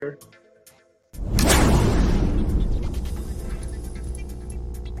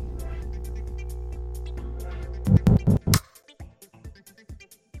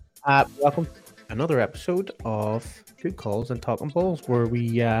Welcome to another episode of Good Calls and Talkin Balls, where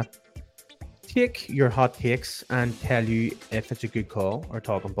we take your hot takes and tell you if it's a good call or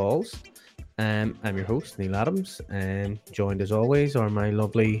talking balls. I'm your host, Neil Adams, and joined as always are my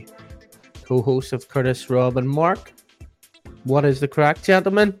lovely co-hosts of Curtis, Rob, and Mark. What is the crack,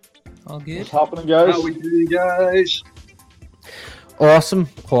 gentlemen? All good. What's happening, guys? How we doing, guys? Awesome.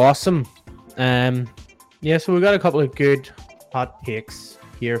 So we got a couple of good hot takes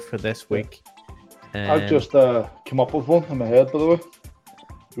here for this week. I've just come up with one in my head, by the way. Do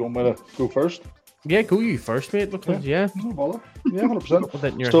you want me to go first? Yeah, go you first, mate, because No bother. Yeah, 100%. with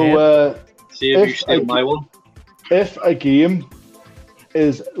it in your head. So, See if you steal my one. if a game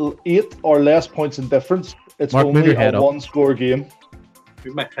is 8 or less points in difference, it's Mark, move only your head a up. one-score game.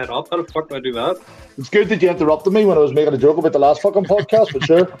 Move my head up. How the fuck do I do that? It's good that you interrupted me when I was making a joke about the last fucking podcast, but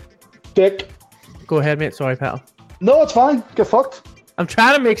sure. Dick. Go ahead, mate. Sorry, pal. No, it's fine. Get fucked. I'm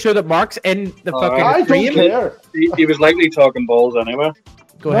trying to make sure that Mark's in the fucking I don't stream. care. He was likely talking balls anyway.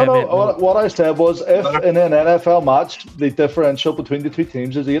 Go ahead, mate. What I said was, if in an NFL match the differential between the two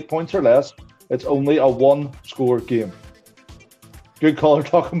teams is 8 points or less, it's only a one-score game. Good call,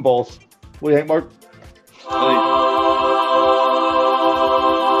 talking balls. What do you think, Mark?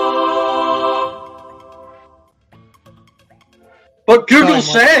 But Google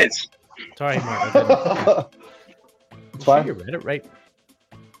Sorry, Mark. says. Sorry, Mark. I It's didn't. fine. You read it right.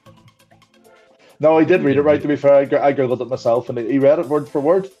 No, he did read it right, to be fair. I googled it myself, and he read it word for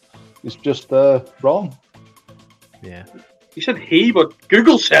word. He's just wrong. Yeah. You said he, but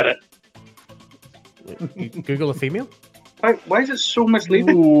Google said it. You Google a female? Why is it so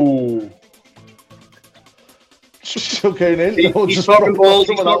misleading? Ooh. Okay, Neil. No, He's just talking balls.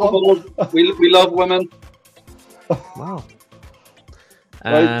 He's with that talking one. balls. We love women. Wow.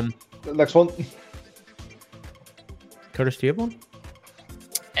 Right. Next one. Curtis, do you have one?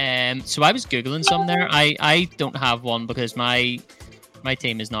 So I was googling some there. I don't have one because my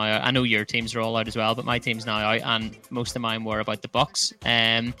team is now out. I know your teams are all out as well, but my team's now out, and most of mine were about the Bucks.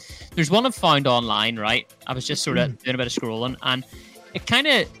 There's one I've found online. Right, I was just sort of doing a bit of scrolling, and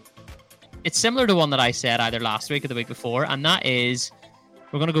it's similar to one that I said either last week or the week before, and that is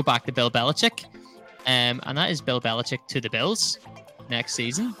we're going to go back to Bill Belichick, and that is Bill Belichick to the Bills next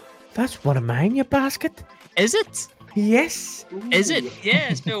season. That's one of mine, you basket. Is it? Yes. Is it?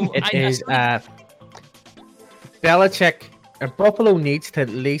 Yeah. So It is Belichick. Buffalo needs to at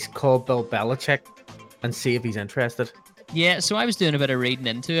least call Bill Belichick and see if he's interested. Yeah, so I was doing a bit of reading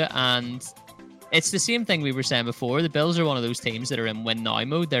into it, and it's the same thing we were saying before. The Bills are one of those teams that are in win now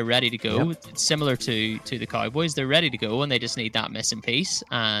mode. They're ready to go. Yep. It's similar to the Cowboys. They're ready to go, and they just need that missing piece.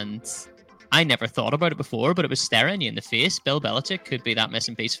 And I never thought about it before, but it was staring you in the face. Bill Belichick could be that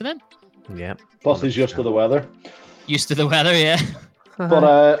missing piece for them. Yeah. Plus, he's used to the weather. Used to the weather, yeah. But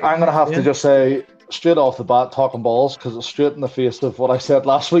I'm going to have to just say, straight off the bat, talking balls, because it's straight in the face of what I said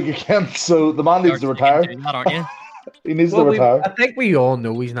last week again. So the man needs to retire. Doing that, aren't you? He needs to retire. I think we all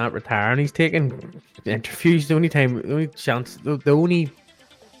know he's not retiring. He's taking interviews. The only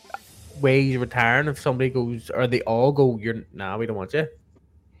way he's retiring if somebody goes, or they all go, we don't want you.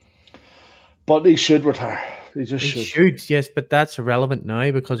 But he should retire. He just He should. should, yes, but that's irrelevant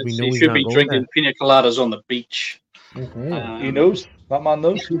now because we know He he's should not be going drinking pina coladas on the beach. there. He knows. That man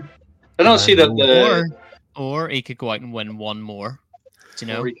knows. I don't see that the. Or he could go out and win one more. Do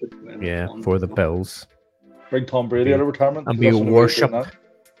you know? or he could win Yeah, one. for the Bills. Bring Tom Brady out of retirement. And be That's what we're doing worshipped now.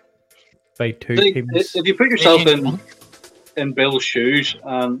 by two Like, teams. if you put yourself in Bill's shoes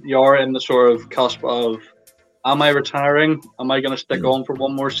and you're in the sort of cusp of, am I retiring? Am I going to stick on for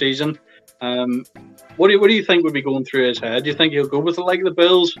one more season? What do you think would be going through his head? Do you think he'll go with the like the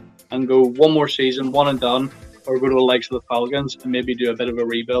Bills and go one more season, one and done, or go to the likes of the Falcons and maybe do a bit of a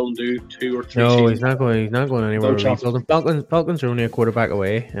rebuild and do 2 or 3 No, seasons? he's not going. He's not going anywhere. No chance. The Falcons are only a quarterback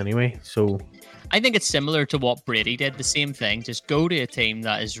away anyway. So I think it's similar to what Brady did. The same thing. Just go to a team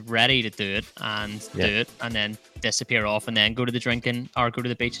that is ready to do it and do it, and then disappear off, and then go to the drinking or go to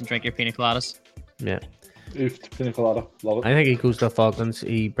the beach and drink your pina coladas. yeah, Oof, pina colada. Love it. I think he goes to the Falcons.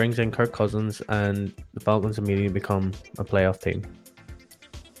 He brings in Kirk Cousins, and the Falcons immediately become a playoff team.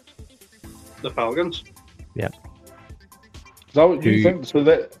 The Falcons? Yeah. Is that what you think? So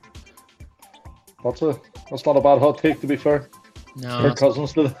that's not a bad hot take, to be fair. No, Kirk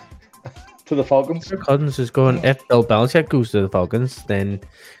Cousins to the Falcons. Kirk Cousins is going. If Bill Belichick goes to the Falcons, then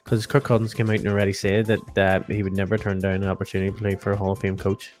because Kirk Cousins came out and already said that he would never turn down an opportunity to play for a Hall of Fame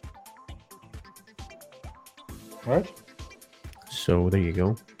coach. Right. So there you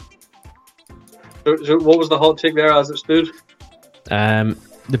go. So what was the hot take there as it stood?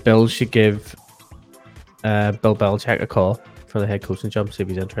 The Bills should give Bill Belichick a call for the head coaching job. See if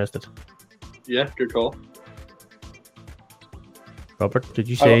he's interested. Yeah, good call. Robert, did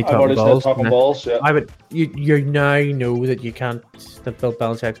you say I've already said Talkin Balls. Yeah. I would. You now know that you can't. That Bill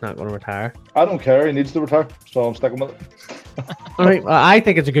Belichick's not going to retire. I don't care. He needs to retire, so I'm sticking with it. All right. Well, I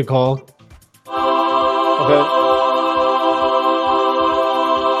think it's a good call. Okay.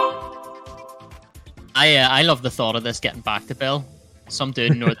 I love the thought of this getting back to Bill. Some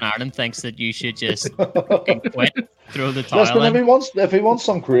dude in Northern Ireland thinks that you should just fucking quit, throw the towel Listen, in. if he wants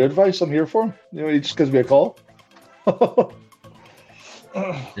some career advice, I'm here for him. You know, he just gives me a call.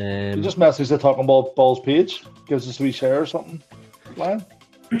 He just messages the Talkin Balls page, gives us a wee share or something.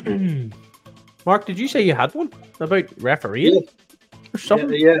 Fine. Mark, did you say you had one about refereeing or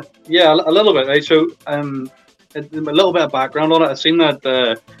something? Yeah, a little bit. Right, so a little bit of background on it. I've seen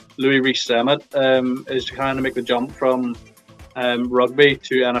that Louis Rees-Zammit is trying to make the jump from rugby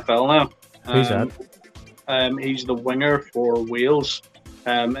to NFL now. Who's that? He's the winger for Wales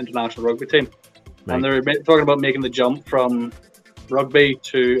international rugby team, Right. and they're talking about making the jump from rugby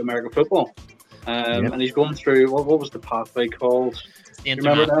to American football. And he's going through what was the pathway called? The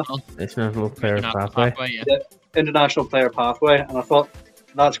remember that? International player pathway. Yeah. International player pathway, and I thought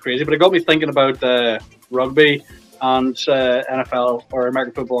that's crazy, but it got me thinking about rugby and NFL or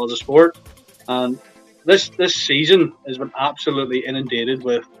American football as a sport. And this season has been absolutely inundated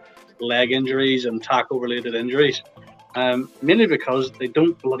with leg injuries and tackle-related injuries, mainly because they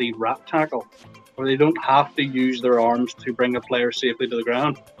don't bloody wrap tackle, or they don't have to use their arms to bring a player safely to the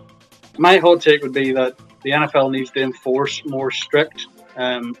ground. My hot take would be that the NFL needs to enforce more strict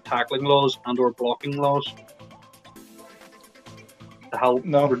tackling laws and or blocking laws to help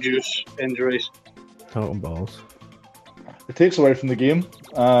reduce injuries. Talkin Balls. It takes away from the game.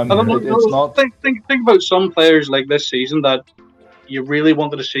 It's not. Think about some players like this season that you really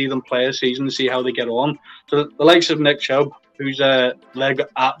wanted to see them play a season to see how they get on. So the likes of Nick Chubb, whose leg got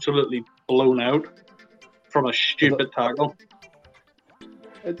absolutely blown out from a stupid tackle.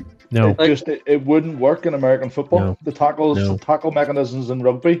 It wouldn't work in American football. No. The tackle mechanisms in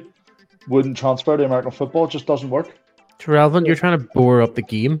rugby wouldn't transfer to American football. It just doesn't work. It's relevant. You're trying to bore up the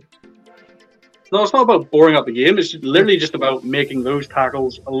game. No, it's not about boring up the game. It's literally just about making those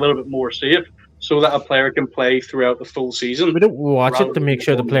tackles a little bit more safe so that a player can play throughout the full season. We don't watch it to make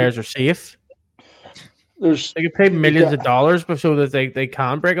sure the players are safe. They could pay millions of dollars so that they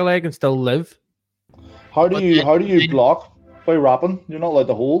can break a leg and still live. How do you block by wrapping? You're not allowed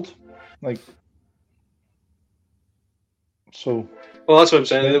to hold. So. Well, that's what I'm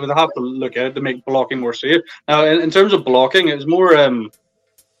saying. They would have to look at it to make blocking more safe. Now, in terms of blocking, it's more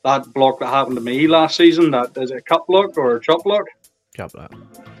that block that happened to me last season. That is it a cut block or a chop block? Chop block.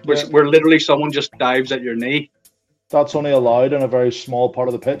 Where literally someone just dives at your knee. That's only allowed in a very small part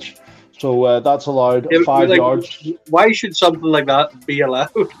of the pitch. So that's allowed 5 yards. Why should something like that be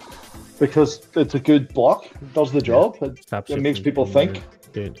allowed? Because it's a good block. It does the job. It makes people think.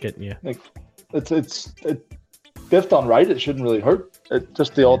 Good, getting you. If done right, it shouldn't really hurt. It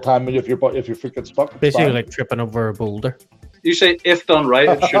just the odd time if your foot gets stuck. Basically, like tripping over a boulder. You say if done right,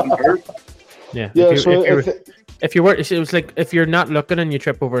 it shouldn't hurt. Yeah. Yeah. If you were, it was like if you're not looking and you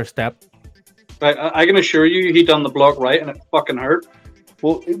trip over a step. Right, I can assure you, he done the block right, and it fucking hurt.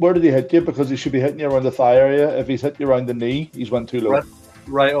 Well, where did he hit you? Because he should be hitting you around the thigh area. If he's hit you around the knee, he's went too low.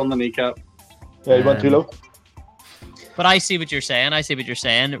 Right on the kneecap. Yeah, he went too low. But I see what you're saying.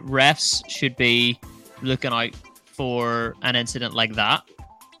 Refs should be looking out for an incident like that.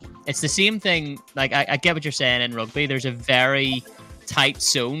 It's the same thing. Like I get what you're saying in rugby. There's a very tight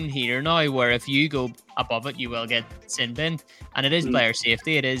zone here now where if you go above it, you will get sin binned, and it is player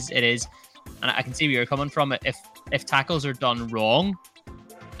safety. It is, and I can see where you're coming from. If tackles are done wrong,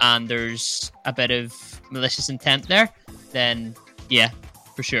 and there's a bit of malicious intent there, then yeah,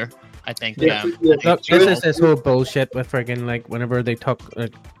 for sure. I think. Look, this is this whole bullshit with friggin' like whenever they talk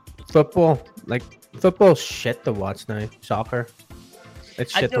football, like football's shit to watch now. Soccer,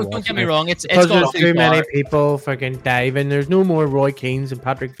 it's shit to watch. Don't get me wrong, it's because there's too many people friggin' diving. There's no more Roy Keanes and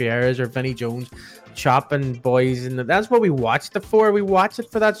Patrick Vieira's or Vinnie Jones chopping boys, and that's what we watched it for. We watch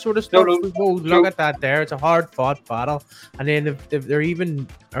it for that sort of stuff. We go look at that there. It's a hard fought battle, and then if they're even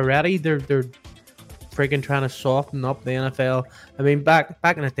already they're friggin' trying to soften up the NFL. I mean, back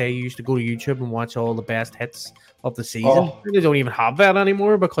in the day, you used to go to YouTube and watch all the best hits of the season. They don't even have that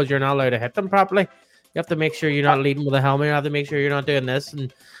anymore because you're not allowed to hit them properly. You have to make sure you're not leading with a helmet. You have to make sure you're not doing this, and you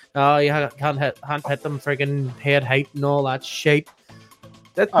can't hit them friggin' head height and all that shit.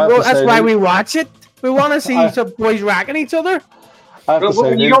 That's why we watch it. We want to see some boys racking each other.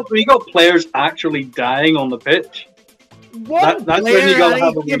 You got players actually dying on the pitch. That's when you got to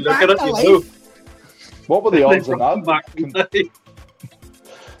have a look at it. What were the odds on that? Back in the day.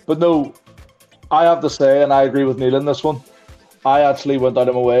 But no, I have to say, and I agree with Neil in this one, I actually went out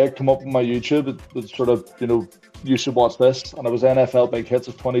of my way, come up on my YouTube, it was sort of, you should watch this, and it was NFL Big Hits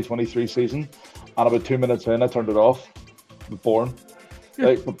of 2023 season, and about 2 minutes in, I turned it off. It was boring.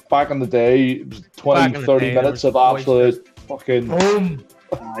 Like, but back in the day, it was 20, 30 minutes of absolute fucking boom.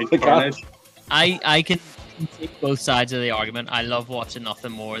 I can take both sides of the argument. I love watching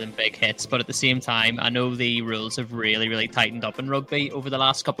nothing more than big hits, but at the same time, I know the rules have really, really tightened up in rugby over the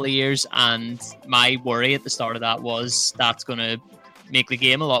last couple of years, and my worry at the start of that was that's going to make the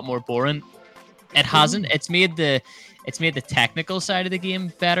game a lot more boring. It hasn't. It's made the technical side of the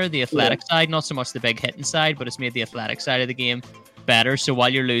game better, the athletic side, not so much the big hitting side, but it's made the athletic side of the game better. So while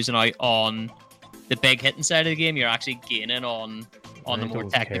you're losing out on the big hitting side of the game, you're actually gaining on the more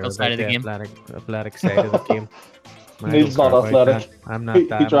technical side of the game. Athletic side of the game. Neil's not athletic. I'm not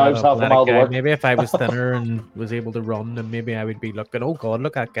that. He drives half a mile to work. Maybe if I was thinner and was able to run, then maybe I would be looking, oh God,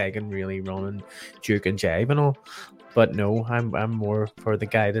 look, that guy can really run and juke and jive and all. But no, I'm more for the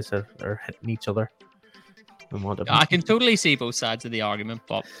guy that are hitting each other. I can totally see both sides of the argument,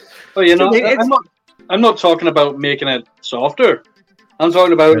 but I'm not talking about making it softer. I'm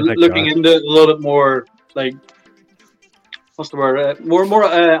talking about looking into it a little bit more, like, what's the word? More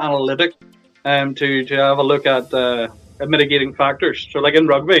analytic, to have a look at mitigating factors. So, like in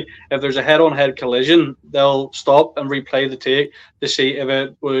rugby, if there's a head-on-head collision, they'll stop and replay the take to see if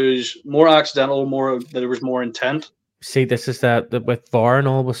it was more accidental, that there was more intent. See, this is that with VAR and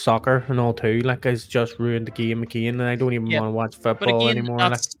all, with soccer and all too, like, it's just ruined the game again, and I don't even want to watch football anymore.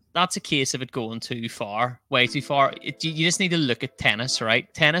 That's a case of it going too far, way too far. You just need to look at tennis, right?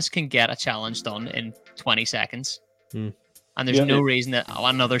 Tennis can get a challenge done in 20 seconds. And there's no reason that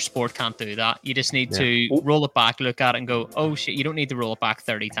another sport can't do that. You just need to roll it back, look at it and go, oh shit, you don't need to roll it back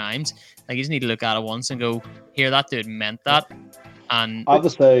 30 times. Like, you just need to look at it once and go, here, that dude meant that. And I have to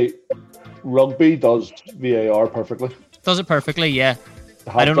say, rugby does VAR perfectly. Does it perfectly, yeah.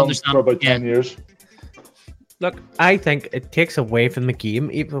 I don't understand. For about 10 years. Look, I think it takes away from the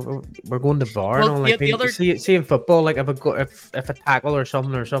game. Even we're going to VAR and all, like, see in football, like, if a tackle or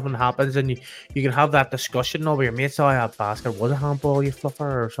something happens, and you can have that discussion over your mates. Oh, I have basket, was a handball, you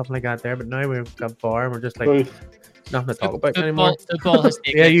fluffer, or something like that there. But now we've got VAR, and we're just like nothing to talk about anymore. Football has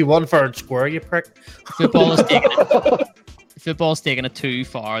taken you won for a square, you prick. Football's taken it too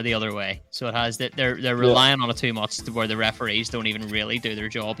far the other way. So it has that they're relying on it too much to where the referees don't even really do their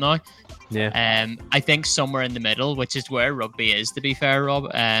job now. Yeah. I think somewhere in the middle, which is where rugby is, to be fair,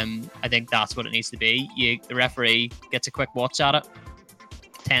 Rob. I think that's what it needs to be. The referee gets a quick watch at it,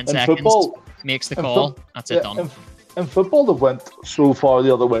 10 seconds, football, makes the call. That's it, done. In football, they went so far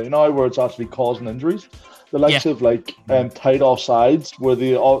the other way now, where it's actually causing injuries. The likes of tight offsides, where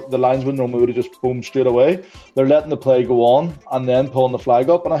the linesman normally would have just boom straight away. They're letting the play go on and then pulling the flag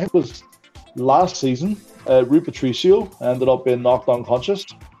up. And I think it was last season, Rui Patricio ended up being knocked unconscious.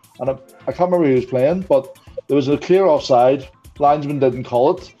 And I can't remember who he was playing, but there was a clear offside. Linesman didn't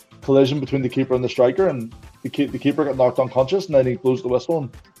call it. Collision between the keeper and the striker, and the keeper got knocked unconscious, and then he blows the whistle and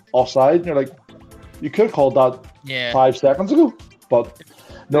offside. And you're like, you could have called that 5 seconds ago. But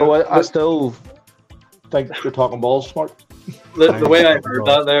no, I still think you're talking balls, smart. The way I heard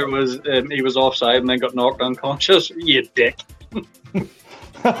that there was he was offside and then got knocked unconscious. You dick.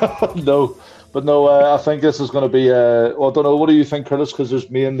 No. But no, I think this is going to be. I don't know. What do you think, Curtis? Because there's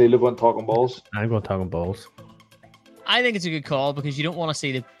me and Neil went talking balls. I'm going talking balls. I think it's a good call because you don't want to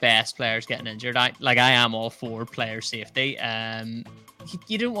see the best players getting injured. I am all for player safety.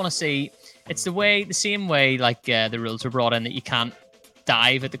 You don't want to see. It's the same way like the rules were brought in that you can't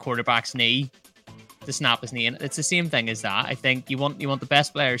dive at the quarterback's knee to snap his knee. And it's the same thing as that. I think you want the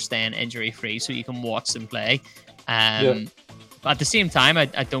best players staying injury free so you can watch them play. But at the same time, I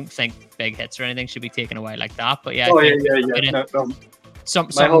don't think big hits or anything should be taken away like that. But yeah. My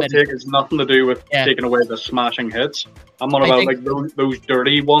whole take has nothing to do with taking away the smashing hits. I'm on about those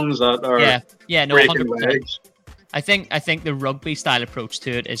dirty ones that are breaking 100%. Legs. I think the rugby style approach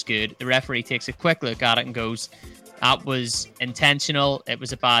to it is good. The referee takes a quick look at it and goes, that was intentional, it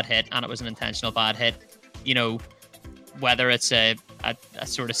was a bad hit, and it was an intentional bad hit. You know, whether it's a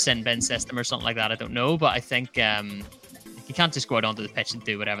sort of sin bin system or something like that, I don't know. But I think you can't just go out onto the pitch and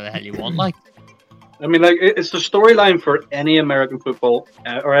do whatever the hell you want. Like, I mean, like, it's the storyline for any American football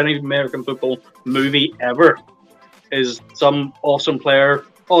or any American football movie ever. Is some awesome player,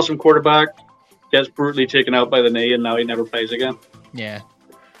 awesome quarterback gets brutally taken out by the knee, and now he never plays again. Yeah.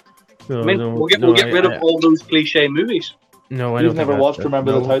 We'll get rid of all those cliche movies. No, I You've never watched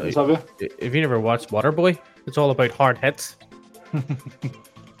Remember the Titans, have you? If you never watched Waterboy, it's all about hard hits.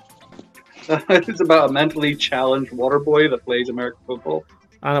 It's about a mentally challenged water boy that plays American football.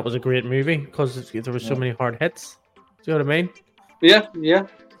 And it was a great movie because there were so many hard hits. Do you know what I mean? Yeah. Yeah.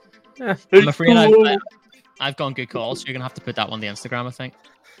 I'm afraid I've gone good calls, so you're gonna have to put that one on the Instagram, I think.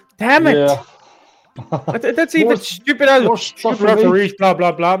 Damn it! Yeah. That's even stupid as more stuff stupid for me. referees, blah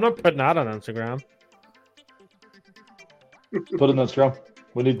blah blah. I'm not putting that on Instagram. Put it on Instagram.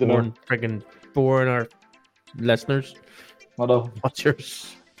 We need to know. Freaking boring our listeners. I know. What's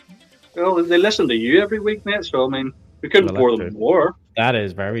yours? Well, they listen to you every week, mate. So I mean, we couldn't Well, bore that's them true. more. That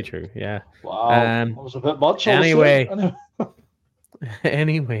is very true. Yeah. Wow. Um, That was a bit much. I anyway. would say.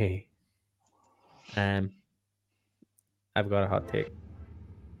 Anyway, I've got a hot take.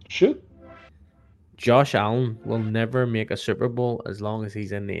 Shoot. Josh Allen will never make a Super Bowl as long as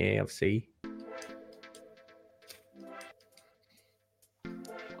he's in the AFC.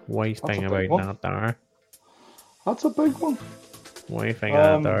 What do you think a about big one. that there? That's a big one. What do you think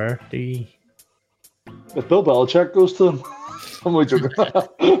of that there? D? If Bill Belichick goes to him, I'm only joking.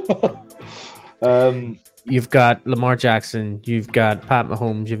 You've got Lamar Jackson, you've got Pat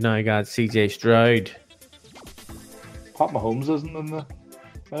Mahomes, you've now got CJ Stroud. Pat Mahomes isn't in the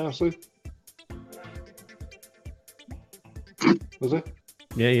AFC. Is he?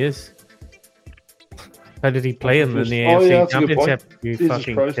 Yeah, he is. How did he play him in the Oh, AFC yeah, that's a good point. Championship? You Jesus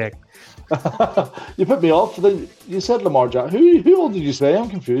fucking Christ. dick. You put me off. You said Lamar Jackson. Who all did you say? I'm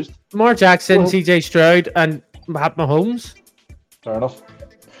confused. Lamar Jackson, Well- CJ Stroud, and Pat Mahomes. Fair enough.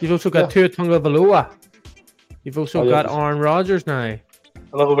 You've also got Tua Tagovailoa. You've also Oh, yeah, got this- Aaron Rodgers now. I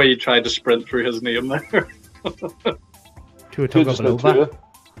love the way you tried to sprint through his name there. Tua Could just been Tagovailoa. Tua.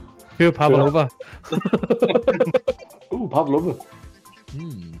 Tua Pavlova. Ooh, Pavlova.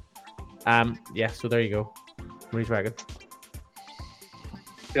 Yeah, so there you go. What do you reckon?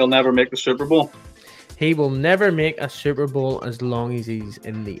 He'll never make the Super Bowl. He will never make a Super Bowl as long as he's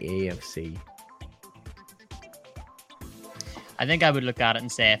in the AFC. I think I would look at it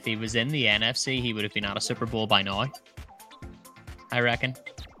and say if he was in the NFC, he would have been at a Super Bowl by now. I reckon.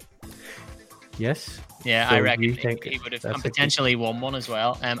 Yes. Yeah, So I reckon you he think would have that's and a good- potentially won one as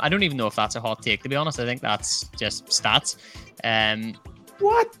well. I don't even know if that's a hot take, to be honest. I think that's just stats.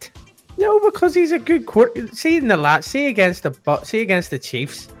 What? No, because he's a good quarter. See against the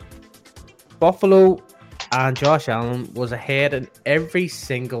Chiefs, Buffalo and Josh Allen was ahead in every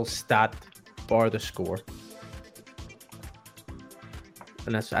single stat bar the score,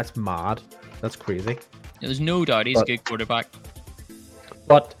 and that's mad. That's crazy. There's no doubt he's a good quarterback.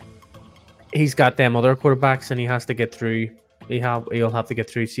 But he's got them other quarterbacks, and he has to get through. He'll have to get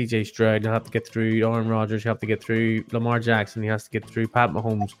through CJ Stroud. He'll have to get through Aaron Rodgers. He'll have to get through Lamar Jackson. He has to get through Pat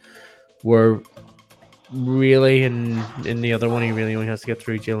Mahomes. Where really in the other one, he really only has to get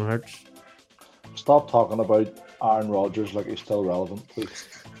through Jalen Hurts. Stop talking about Aaron Rodgers like he's still relevant, please.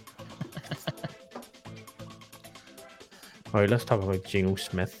 All right, let's talk about Geno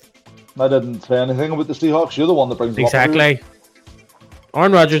Smith. I didn't say anything about the Seahawks. You're the one that brings them up. Exactly.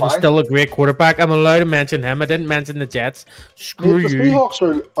 Aaron Rodgers is Fine. still a great quarterback. I'm allowed to mention him. I didn't mention the Jets. Screw Mate, the you.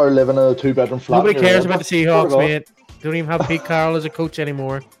 Seahawks are living in a two-bedroom flat. Nobody in your cares head. about the Swear to Seahawks, God. mate. They don't even have Pete Carroll as a coach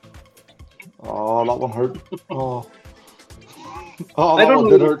anymore. Oh, that one hurt. Oh, oh I that don't one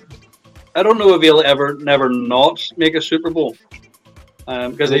know. did hurt. I don't know if he'll ever never not make a Super Bowl.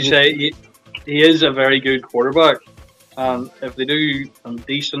 Because they say he is a very good quarterback. And if they do some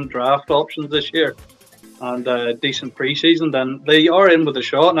decent draft options this year and decent preseason, then they are in with a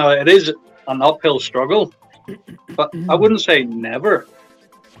shot. Now, it is an uphill struggle, but I wouldn't say never.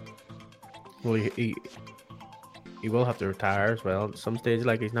 Well, he will have to retire as well at some stage.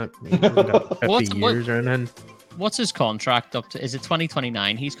 Like he's not got 50 What- years or anything. What's his contract up to? Is it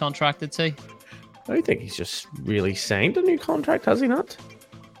 2029 he's contracted to? I think he's just really signed a new contract, has he not?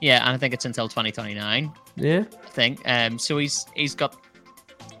 Yeah, and I think it's until 2029. Yeah. I think. So he's got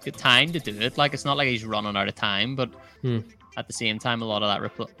good time to do it. Like it's not like he's running out of time, but at the same time, a lot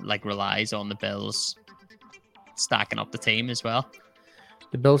of that relies on the Bills stacking up the team as well.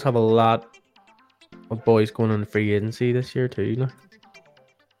 The Bills have a lot of boys going on free agency this year too, like.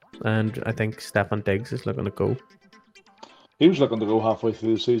 And I think Stefan Diggs is looking to go. He was looking to go halfway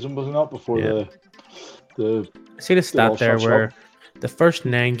through the season, was he not? Before Yeah. the I see the stat all there switched where up. the first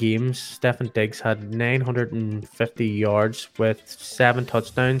 9 games, Stefan Diggs had 950 yards with 7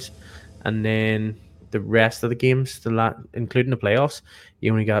 touchdowns, and then the rest of the games, including the playoffs,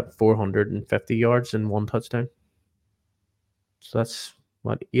 he only got 450 yards and 1 touchdown. So that's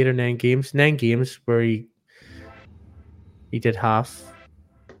what 8 or 9 games. 9 games where he did half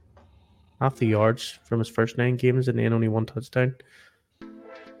the yards from his first 9 games, and then only 1 touchdown.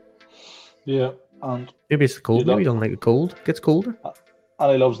 yeah, and Maybe it's the cold. Yeah, Maybe you don't like it cold. It gets colder.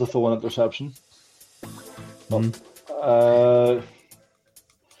 and he loves to throw an interception. Mm.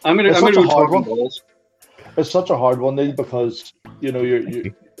 I'm gonna It's such go a hard Talkin one. Balls. It's such a hard one, Neil, because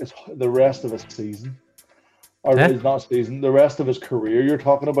it's the rest of his season, or Yeah. his not season, the rest of his career. You're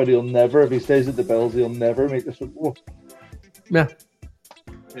talking about he'll never, if he stays at the Bills, he'll never make the Super Bowl. Yeah.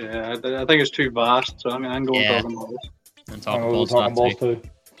 Yeah, I think it's too vast. So I'm going Yeah. Talkin Balls. And I'm Talkin gonna go Balls, Talkin Balls too. too.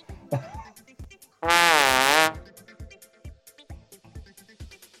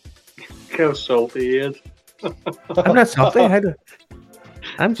 How salty he is. I'm not salty.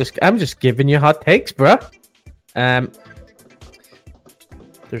 I'm just giving you hot takes, bro. There's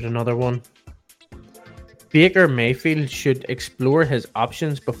another one. Baker Mayfield should explore his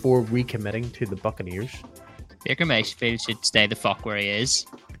options before recommitting to the Buccaneers. Baker Mayfield should stay the fuck where he is.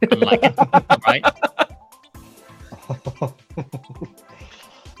 And like it, right?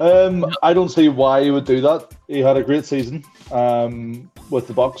 I don't see why he would do that. He had a great season with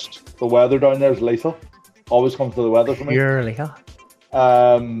the Bucks. The weather down there is lethal. Always comes to the weather for me. Purely,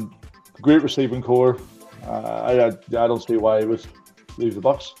 huh? Great receiving core. I don't see why he would leave the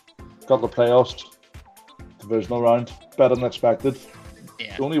Bucks. Got the playoffs, divisional round, better than expected.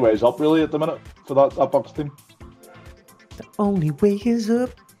 Yeah. The only way is up really at the minute for that Bucks team. The only way is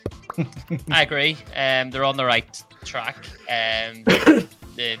up. I agree. They're on the right track.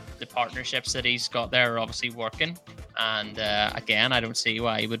 The partnerships that he's got there are obviously working, and again, I don't see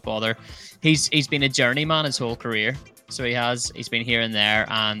why he would bother. He's been a journeyman his whole career, so he's been here and there,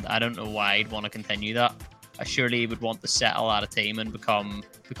 and I don't know why he'd want to continue that. Surely he would want to settle at a team and become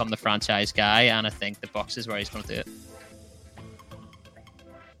the franchise guy, and I think the Bucks is where he's going to do it.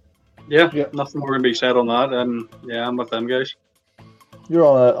 Yeah, Yeah. nothing more can be said on that. And yeah, I'm with them guys. You're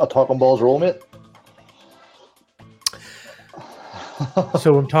on a Talkin Balls roll, mate.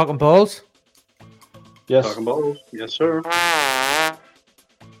 So I'm talking balls. Yes. Talkin Balls, yes sir.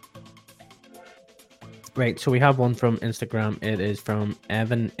 Right, so we have one from Instagram. It is from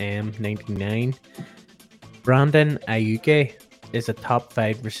Evan M99. Brandon Ayuke is a top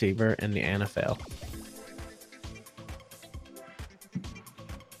 5 receiver in the NFL.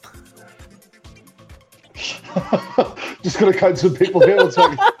 Just gonna count some people here. 1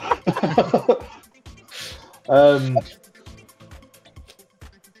 second.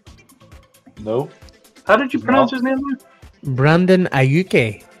 No. How did you pronounce his name? There? Brandon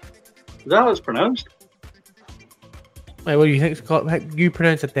Ayuke. Is that how it's pronounced? Wait, what do you think it's called? You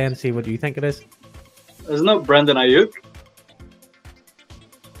pronounce it then, see what do you think it is? Isn't that Brendan Ayuk?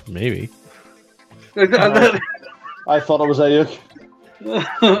 Maybe. I thought it was Ayuk.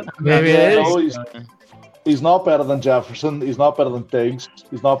 Maybe Yeah, it no, is. he's not better than Jefferson. He's not better than Diggs.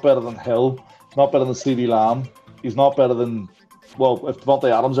 He's not better than Hill. He's not better than CeeDee Lamb. He's not better than, well, if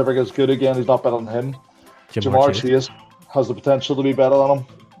Devontae Adams ever gets good again, he's not better than him. Jamar Chase has the potential to be better than him.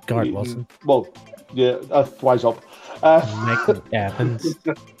 Garrett Wilson. Well, yeah, wise up. Michael Evans.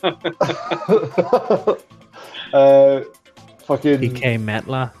 Fucking DK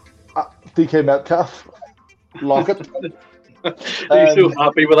Metcalf. DK Metcalf. Lockett. Are you so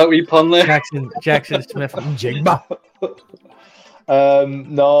happy with that wee pun there? Jackson Smith and Jigba.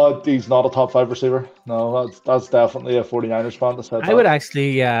 No, he's not a top 5 receiver. No, that's definitely a 49ers fan that said that. I would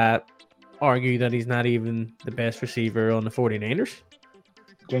actually argue that he's not even the best receiver on the 49ers.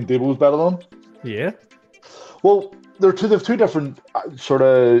 Jane Debo's better than him. Yeah. Well, they've two different sort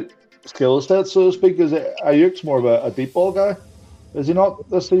of skill sets, so to speak. Is Ayuk's more of a deep ball guy? Is he not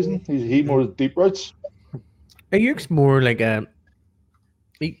this season? He more deep routes. Ayuk's more like a.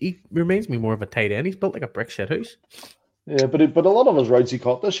 He reminds me more of a tight end. He's built like a brick shit house. Yeah, but a lot of his routes he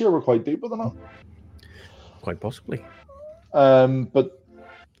caught this year were quite deeper than that. Quite possibly. But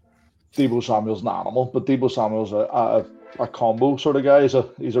Deebo Samuel's an animal. But Deebo Samuel's a combo sort of guy. He's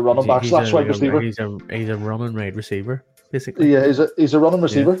a running back slash wide receiver. He's a running wide receiver, basically. Yeah, he's a running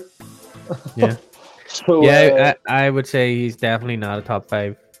receiver. Yeah. So yeah, I would say he's definitely not a top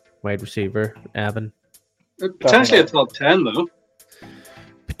 5 wide receiver, Evan. Potentially a top 10 though.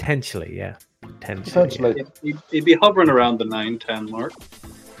 Potentially, yeah. Potentially. He'd be hovering around the 9-10 mark.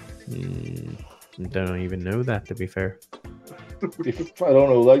 Don't even know that, to be fair. I don't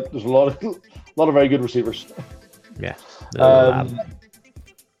know. Like, there's a lot of very good receivers. Yeah. No,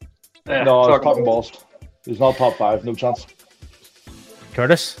 Talkin Talkin Balls. He's not top 5. No chance.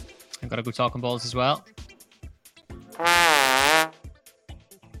 Curtis. I've got to go Talkin Balls as well. I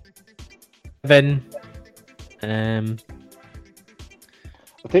Evan.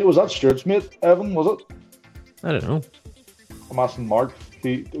 think it was that Stuart's mate, Evan, was it? I don't know. I'm asking Mark. Do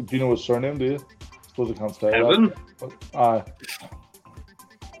you know his surname, do you? I suppose I can't say Evan? that.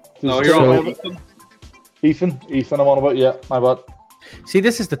 No, Is you're it on Ethan. Ethan, I'm on about, yeah, my bad. See,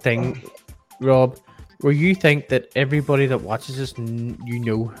 this is the thing, Rob, where you think that everybody that watches this, you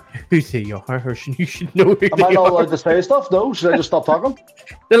know who they are, or you should know who Am they I not are. allowed to say stuff? No. Should I just stop talking?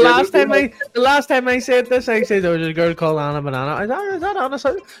 The last time I said this, I said there was a girl called Anna Banana. I thought, is that Anna?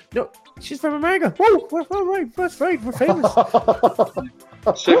 No, she's from America. Whoa, we're right. That's right. We're famous.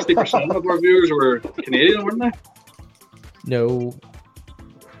 60% of our viewers were Canadian, weren't they? No,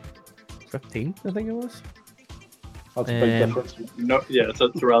 15, I think it was. That's a big difference. No, yeah, it's a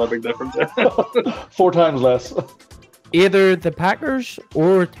rather big difference. 4 times less. Either the Packers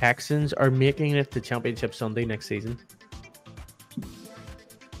or Texans are making it to Championship Sunday next season.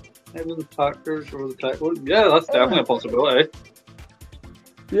 Either the Packers or the Texans. Yeah, that's definitely a possibility.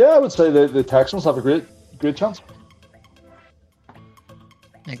 Yeah, I would say the Texans have a great chance. I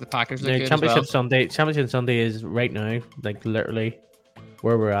think the Packers look No, good Championship as well. Championship Sunday is right now, like literally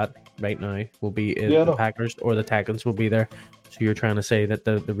where we're at right now. Will be the Packers or the Texans will be there. So you're trying to say that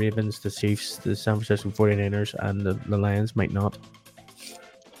the Ravens, the Chiefs, the San Francisco 49ers, and the Lions might not.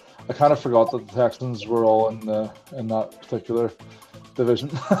 I kind of forgot that the Texans were all in that particular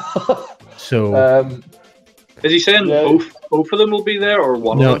division. So is he saying both of them will be there, or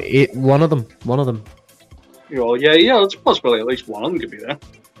one of them? No, one of them. Oh, yeah, it's a possibility at least one of them could be there.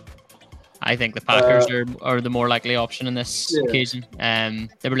 I think the Packers are the more likely option in this occasion.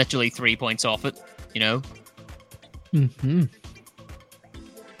 They were literally 3 points off it, you know. Mm-hmm.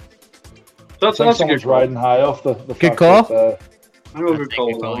 That's a good call. Riding high off the Good fact call. that, I know a good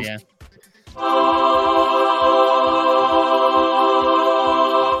call. Yeah.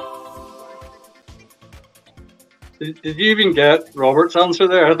 Did you even get Robert's answer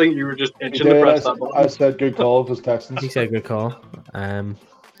there? I think you were just itching to press that button. I said good call for Texans. He said good call.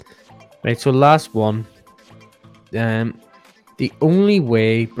 Right, so last one. The only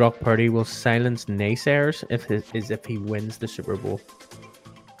way Brock Purdy will silence naysayers is if he wins the Super Bowl.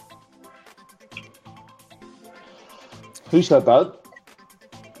 Who said that?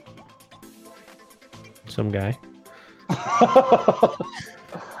 Some guy. I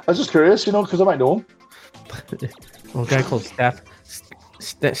was just curious, because I might know him. A guy called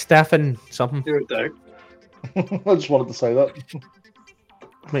Stephen something. You're a dick. I just wanted to say that.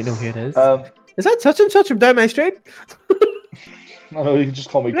 Might know who it is. Is that such and such from down my street? I know you can just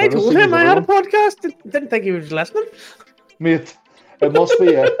call me I Curtis. told him I had a podcast. Didn't think he was listening. Mate, it must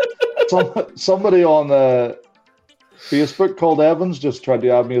be somebody on Facebook called Evans just tried to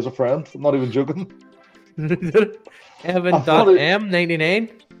add me as a friend. I'm not even joking. Evan.m99.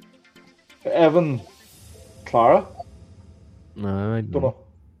 Evan Clara? No, I Don't know.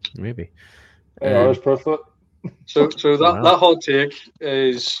 Maybe. Irish person. So that hot take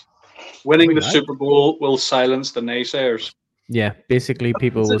is winning the Super Bowl will silence the naysayers. Yeah, basically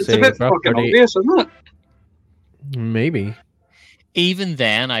people will It's say a bit Brock fucking Purdy. obvious, isn't it? Maybe. Even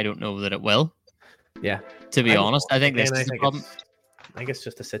then, I don't know that it will. Yeah. To be honest, I think this Again, is the problem. I think it's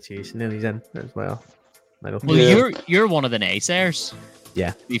just the situation that he's in as well. I don't Well, think you're one of the naysayers.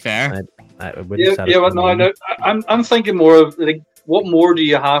 Yeah. To be fair. I wouldn't Yeah, but no, I know. I'm thinking more of like, what more do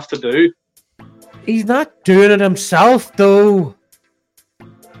you have to do? He's not doing it himself, though.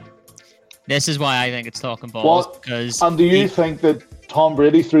 This is why I think it's talking balls. Because and do you think that Tom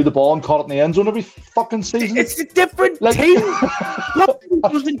Brady threw the ball and caught it in the end zone every fucking season? It's a different team. You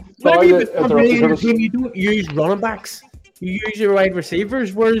don't use running backs. You use your wide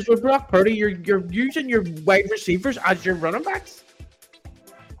receivers. Whereas with Brock Purdy, you're using your wide receivers as your running backs.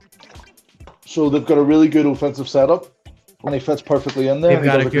 So they've got a really good offensive setup, and he fits perfectly in there. They've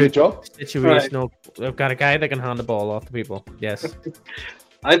got he does a a great good job. Situational. They've got a guy that can hand the ball off to people. Yes.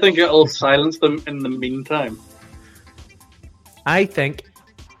 I think it'll silence them in the meantime. I think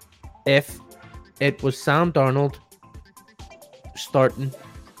if it was Sam Darnold starting,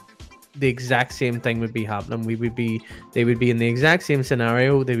 the exact same thing would be happening. They would be in the exact same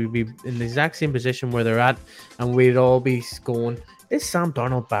scenario. They would be in the exact same position where they're at, and we'd all be going, is Sam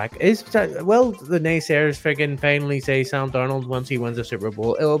Darnold back? The naysayers friggin' finally say Sam Darnold once he wins the Super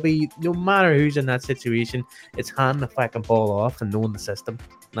Bowl. It'll be, no matter who's in that situation, it's handing the fucking ball off and knowing the system.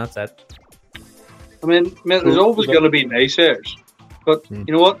 And that's it. I mean, there's always going to be naysayers. But you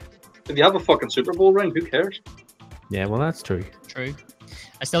know what? If you have a fucking Super Bowl ring, who cares? Yeah, well, that's true. True.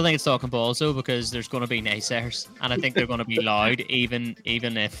 I still think it's talking balls though, because there's going to be naysayers, and I think they're going to be loud, even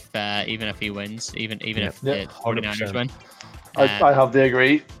if he wins, even if the 49ers win. I have to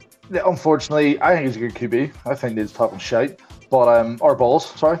agree. Unfortunately, I think he's a good QB. I think he's talking shite, but or balls,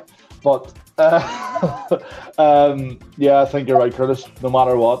 sorry. But yeah, I think you're right, Curtis. No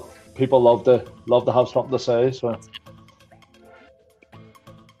matter what, people love to have something to say. So,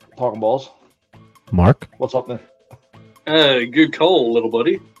 talking balls. Mark, what's up then? Good call, little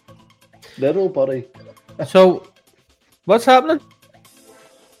buddy. Little buddy. So, what's happening?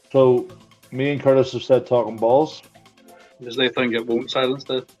 So, me and Curtis have said talking balls. Because they think it won't silence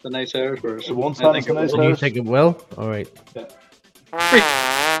the naysayers. Whereas It won't I think silence the it will. naysayers. You think it will? All right.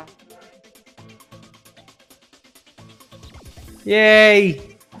 Yeah.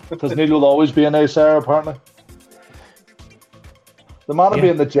 Yay! Because Neil will always be an naysayer, apparently. The man would be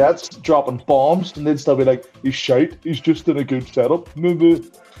Yeah. in the Jets dropping bombs, and they'd still be like, he's shite, he's just in a good setup.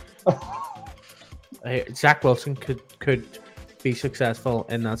 Zach Wilson could be successful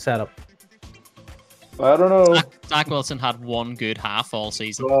in that setup. I don't know. Zach Wilson had one good half all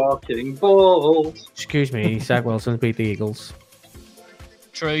season. Talking balls. Excuse me, Zach Wilson beat the Eagles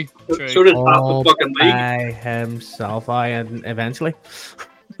True. So did half the fucking league. by himself. And eventually,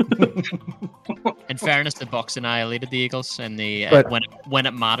 In fairness, the Bucks annihilated the Eagles in the But- when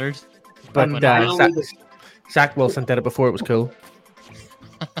it mattered. but When Zach Wilson did it before it was cool,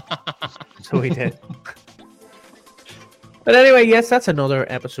 so he did. But anyway, yes, that's another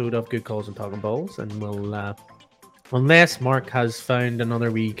episode of Good Calls and Talking Balls, and we'll unless Mark has found another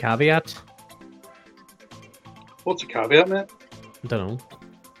wee caveat. What's a caveat, mate? I don't know.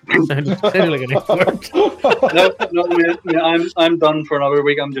 Sounded like an expert. No, mate, I'm done for another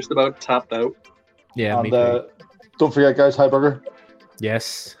week. I'm just about tapped out. Yeah, me And too. don't forget, guys, Hi Burger.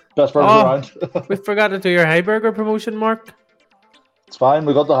 Yes. Best burger Oh. around. We forgot to do your Hi Burger promotion, Mark. It's fine.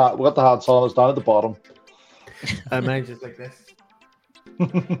 We got the hat. We got the hats on. It's down at the bottom. Mine's just like this.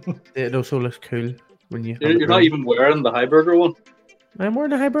 It also looks cool when you. You're not even wearing the Hi Burger one. I'm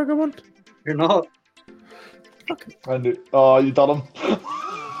wearing a Hi Burger one. You're not. I knew. Oh, you done him.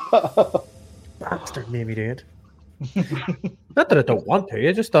 Bastard made me do it. Not that I don't want to.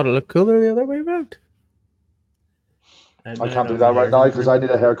 I just thought it looked cooler the other way around. I can't do that right now because I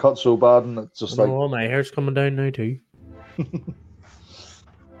need a haircut so bad, and it's just like. Oh, my hair's coming down now too.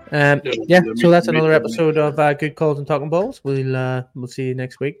 Yeah, so that's another episode of Good Calls and Talking Balls. We'll see you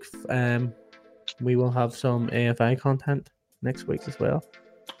next week. We will have some AFI content next week as well.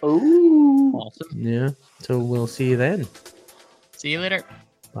 Ooh. Awesome. Yeah, so we'll see you then. See you later.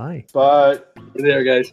 Bye. Bye. There, guys.